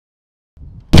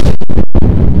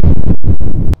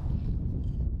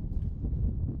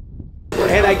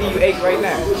give you 8 right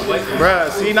now. Bruh,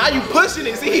 see, now you pushing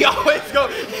it. See, he always go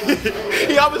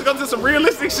to some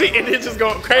realistic shit and then just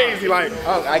go crazy like.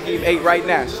 Oh, I give you 8 right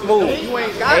now. Smooth. You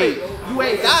ain't got it. You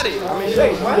ain't got it. I mean,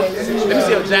 shake, what? Let me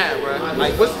see your jab, bro.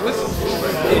 Like, what's?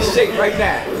 It's shake right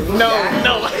now. No.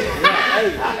 Hey,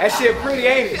 that shit pretty,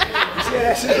 ain't it? You see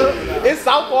that shit? It's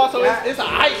southpaw, so it's a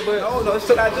height, but No, it's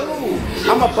what I do.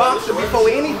 I'm a boxer before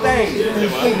anything.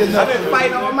 I've been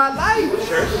fighting all my life.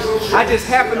 I just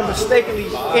happened to mistakenly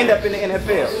end up in the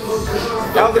NFL.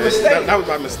 That was a mistake. That was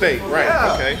my mistake, right?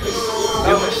 Yeah. Okay.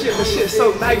 The shit's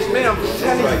so nice, man. I'm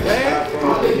telling you, man.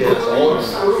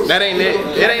 That ain't it.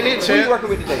 It ain't it, Who you champ. working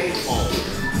with today?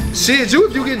 Shit, you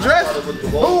if you get dressed.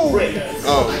 Ooh.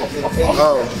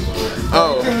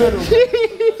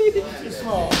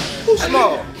 Who's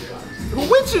small? Who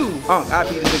with you? I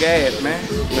beat this nigga ass, man.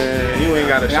 Man, you ain't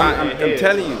got a shot. I'm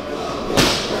telling you.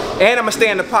 And I'ma stay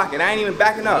in the pocket. I ain't even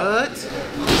backing up. What?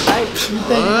 I ain't, You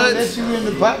think he gonna let you in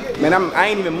the pocket? man, I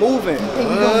ain't even moving. He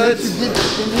gonna let you get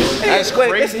this? That's Listen,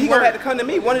 crazy he gonna work. have to come to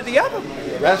me, one or the other.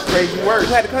 That's crazy work. He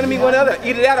gonna have to come to me, one or the other.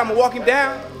 Either that, or I'ma walk him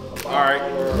down. All right.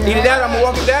 Either that, or I'ma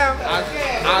walk him down.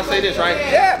 I'll say this, right?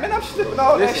 Yeah, man, I'm slipping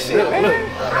all that shit, man.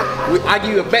 I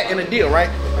give you a bet and a deal, right?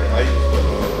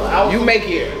 You make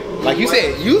it, like you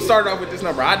said, you started off with this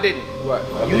number. I didn't. What?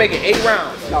 You make it 8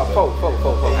 rounds. No, four.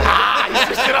 Ah, you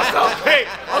should shit up.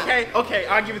 Okay,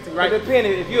 I'll give it to you, right? It depends.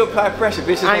 If you apply pressure,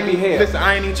 bitch, it's I gonna ain't be even, hell. listen,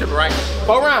 I ain't even tripping, right?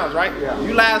 4 rounds, right? Yeah.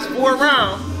 You last 4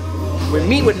 rounds with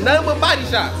me with nothing but body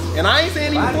shots. And I ain't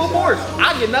saying even full force.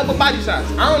 I get nothing but body shots.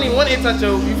 I don't even want to touch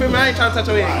your, you feel me? I ain't trying to touch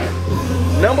your head.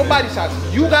 Nothing but body shots.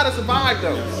 You gotta survive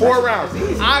though. 4 rounds.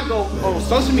 I go on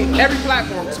social media, every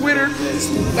platform, Twitter,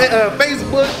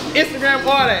 Facebook, Instagram,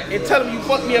 all that, and tell them you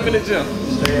fucked me up in the gym.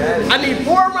 I need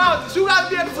 4 rounds that you gotta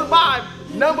be able to survive.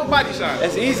 Nothing but body shots.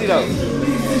 That's easy though.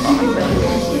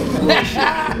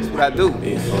 That's what I do.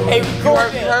 Hey, you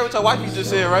heard what your wife just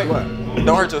said, right? What?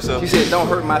 Don't hurt yourself. She said, don't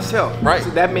hurt myself. Right. So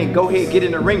that means go ahead, get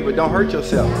in the ring, but don't hurt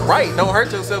yourself. Right, don't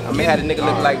hurt yourself. I mean, had a nigga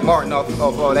look like Martin off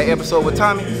that episode with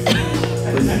Tommy.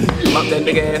 Mop that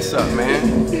nigga ass up,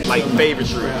 man. Like favorite,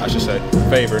 I should say.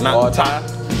 Favorite, not All time.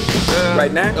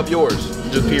 Right now? of yours.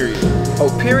 Just period. Oh,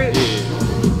 period?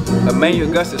 Yeah. Emmanuel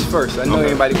Augustus first. I know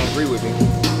everybody gonna agree with me.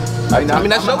 I mean,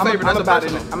 that's your favorite. That's about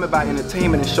I'm about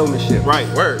entertainment and showmanship. Right,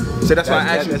 word. So that's why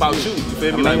I asked you about me. you. You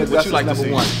feel me? Emmanuel Like, what you like to Augustus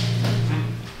see?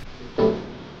 #1.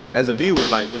 As a viewer,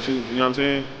 like, what you know what I'm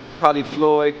saying? Probably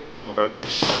Floyd. Okay.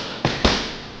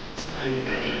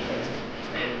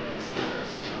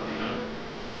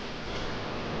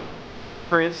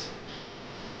 Prince.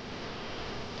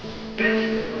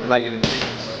 Like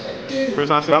Chris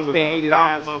Nassim I'm was paying a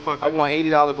bad $80. motherfucker. I want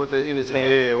 $80 worth of his hand.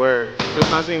 Yeah, word. Chris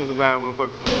Nassim was a bad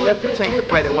motherfucker. That bitch ain't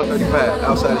fight at 135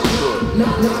 outside of Chicago.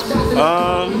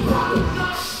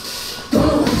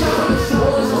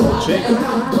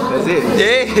 That's it.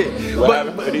 Yeah.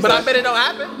 But I bet it don't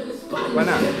happen. Why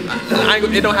not?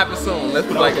 It don't happen soon. Let's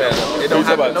put it like that. It don't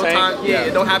happen no time. Yeah,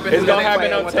 it don't happen. It's gonna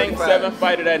happen on on Tank 7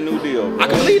 fight of that new deal. I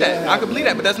can believe that. I can believe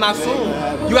that, but that's not soon.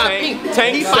 You gotta think.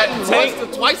 He's fighting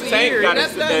twice a year.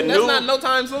 That's not no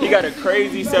time soon. He got a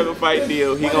crazy 7-fight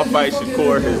deal. He gonna fight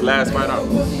Shakur his last fight out.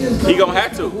 He gonna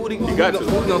have to. He got to.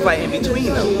 Who gonna fight in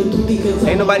between though?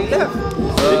 Ain't nobody left.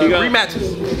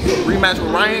 Rematches. Rematch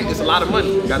with Ryan is a lot of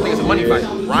money. You gotta think it's a money fight.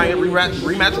 Ryan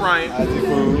rematch Ryan.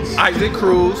 Isaac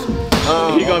Cruz.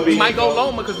 He gonna be. He might go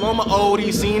Loma because Loma old.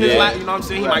 He's seen his last. You know what I'm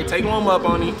saying? He might take Loma up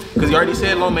on him because he already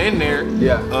said Loma in there.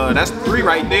 Yeah. That's 3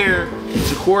 right there.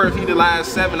 Shakur, if he the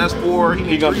last 7, that's 4. He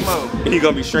needs 3 more. He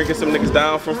gonna be shrinking some niggas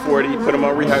down from 40. Put them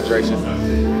on rehydration.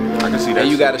 I can see that. And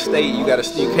you gotta stay. You can't.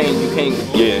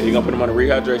 Yeah, he gonna put him on a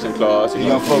rehydration clause. He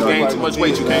gonna gain too much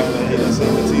weight. You can't.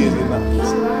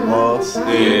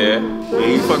 Yeah,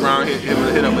 he fuck around,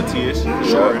 hit up Matias.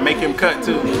 Sure. And make him cut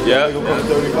too. Yeah.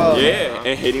 Yeah,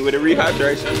 and hit him with a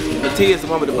rehydration. Matias, the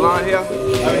one with the blonde hair.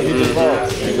 He just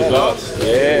lost.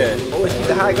 Yeah. Always keep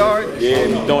the high guard. Yeah,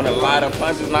 he's doing a lot of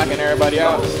punches, knocking everybody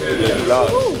out. Yeah, he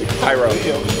lost. Pyro.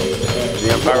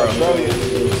 Yeah, Pyro.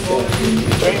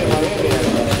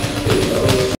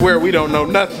 Where we don't know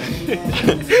nothing.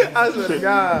 I swear to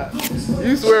God.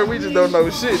 You swear we just don't know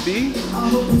shit, D.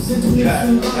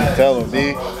 Tell him,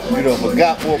 D. You done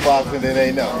forgot more boxing than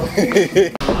they know.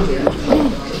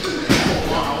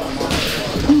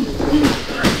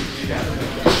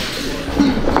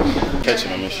 Catching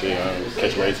him and shit,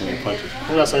 catch way too many punches.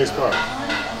 Who got say spar?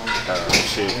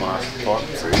 Shit, my part,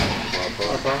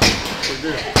 Pretty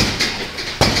good.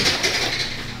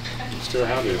 Still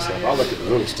handle yourself. I look at the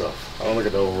little stuff. I don't look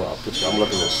at the overall picture. I'm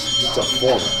looking at stuff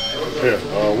forming. Here,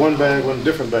 one bag, one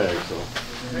different bag. So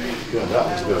Yeah, that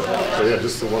one's good. So yeah,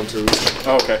 just the 1, 2.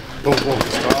 Oh, okay. Boom, boom.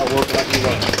 Start working like you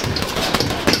want.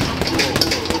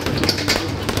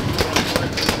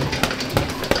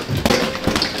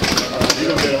 You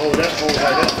gonna get a hold that hold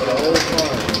like that for the whole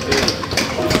time.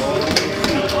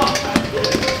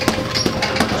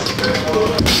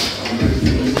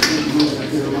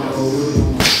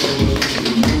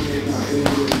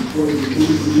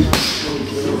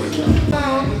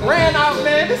 Ran out,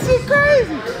 man. This shit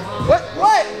crazy. What?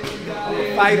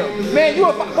 Fight him. Man,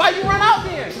 why you run out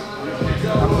then?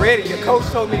 I'm ready. Your coach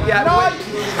told me to get out of the way.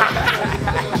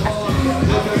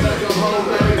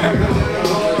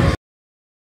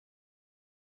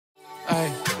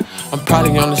 Hey, I'm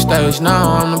probably on the stage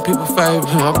now, I'm the people favorite.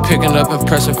 I'm picking up and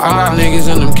pressing 5 niggas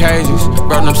in them cages.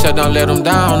 Bro, them said don't let them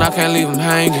down, I can't leave them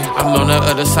hanging. I'm on the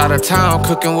other side of town,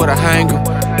 cooking with a hanger.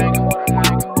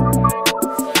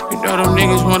 You know them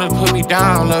niggas wanna put me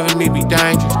down, loving me be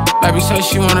dangerous. Baby say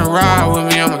she wanna ride with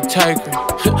me, I'ma take her.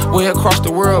 Way across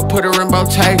the world, put her in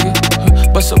Bottega.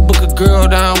 Bust a book a girl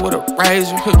down with a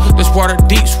razor. This water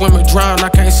deep, swimmer drown, I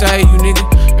can't save you, nigga.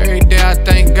 Every day I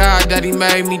thank God that he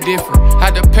made me different.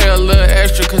 Had to pay a little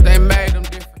extra cause they made him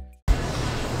different.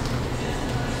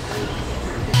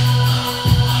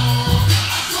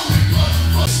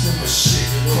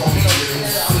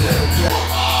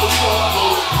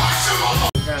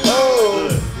 Oh,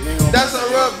 that's a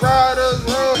Rough Riders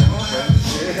road.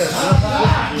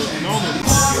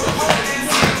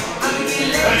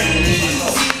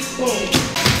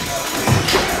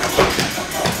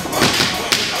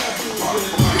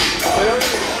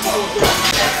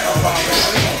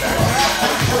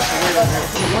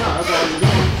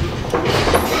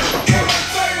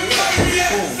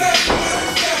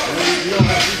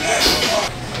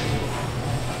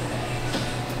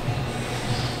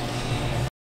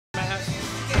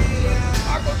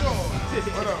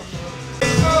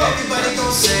 Everybody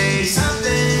gon' say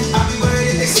something. I'll be worried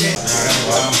if they say.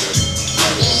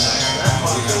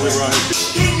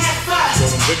 Getting that fire.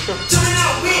 Doing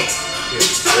out with.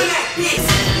 Doing that bitch.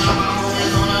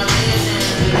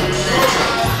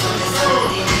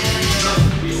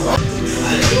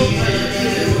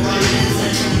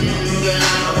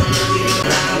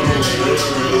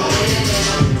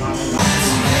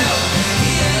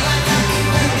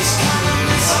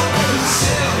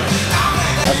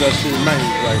 That's that shit, man.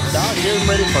 Like, dog, get him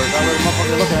ready first. I let the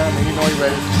motherfucker look at him and he know he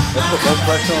ready. Let's put those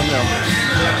pressure on them.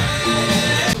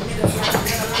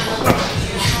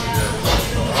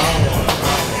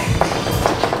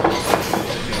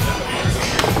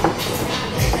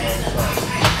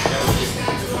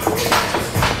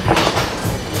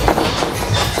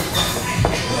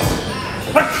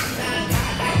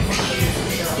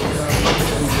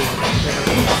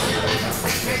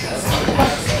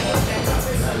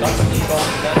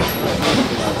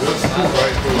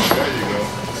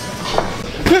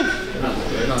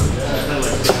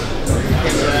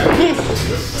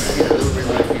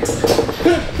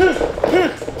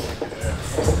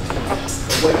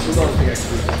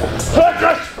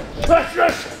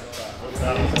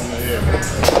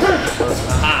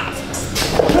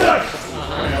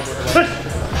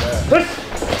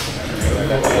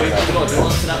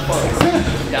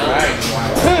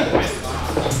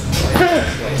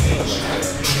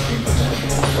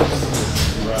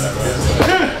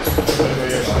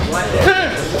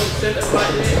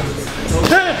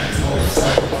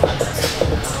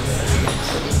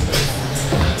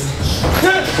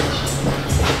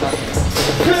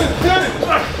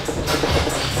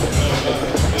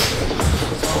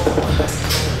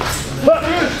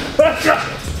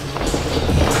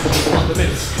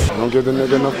 Don't give the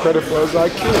nigga enough credit for his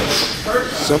IQ.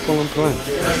 Simple and plain.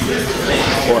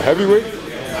 For a heavyweight,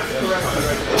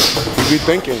 he be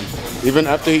thinking. Even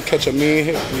after he catch a mean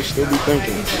hit, he still be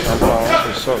thinking. I'm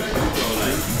for sure.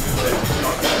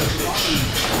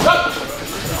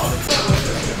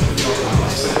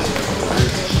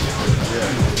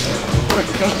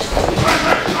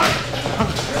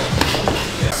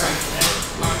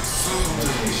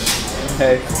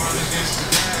 Hey.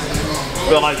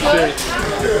 Feel like shit.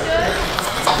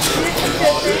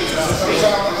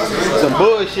 Some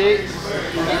bullshit. It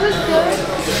was good.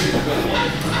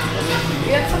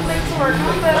 We had some things to work on,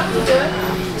 but it was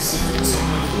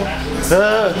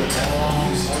good.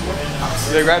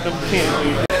 Yeah, grab them pins.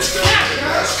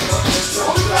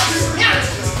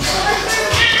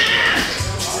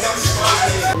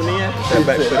 Step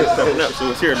back, put it stepping up. So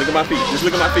it's here. Look at my feet. Just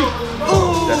look at my feet.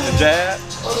 That's the jab.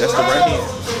 That's the right hand.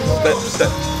 Step,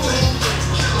 step.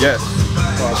 Yes.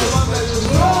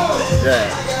 Yeah.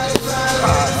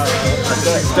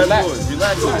 Step forward.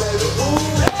 Relax with it.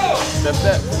 Step,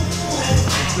 step.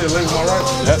 said leg with my right?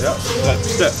 Yep.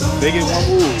 Step. They get one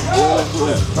move.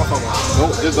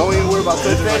 Just don't even worry about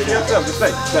touching right now. Just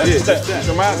stay. Step. Just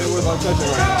remind me what I'm touching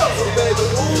right now.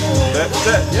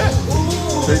 Step. Yeah.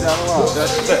 Straight down the line.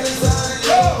 That's step.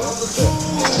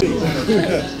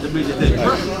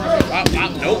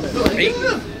 Nope. Hey.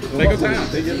 Take your time.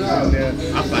 Take your time.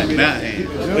 I'm fighting that hand.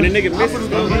 When the nigga misses, it's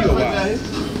gonna be a while.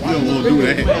 You don't want to do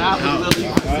that.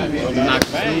 Knock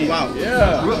the move out.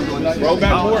 Yeah. Roll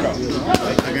back forward though.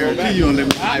 I guarantee you don't let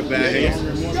me fight bad hands.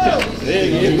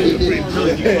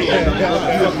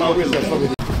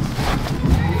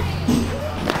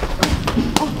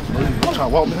 Trying to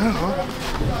walk me down, huh?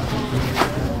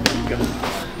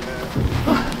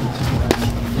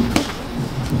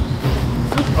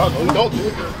 Oh, don't do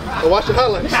it. Oh, watch your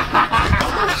highlights.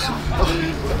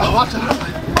 Oh, watch your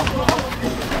highlights.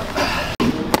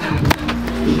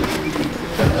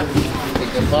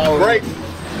 Break.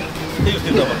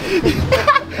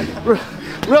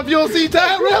 Rep, you don't see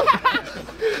time, Rep?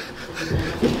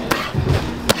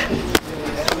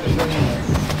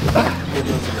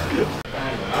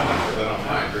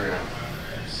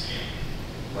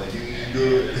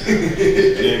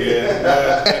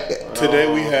 Today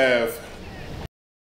we have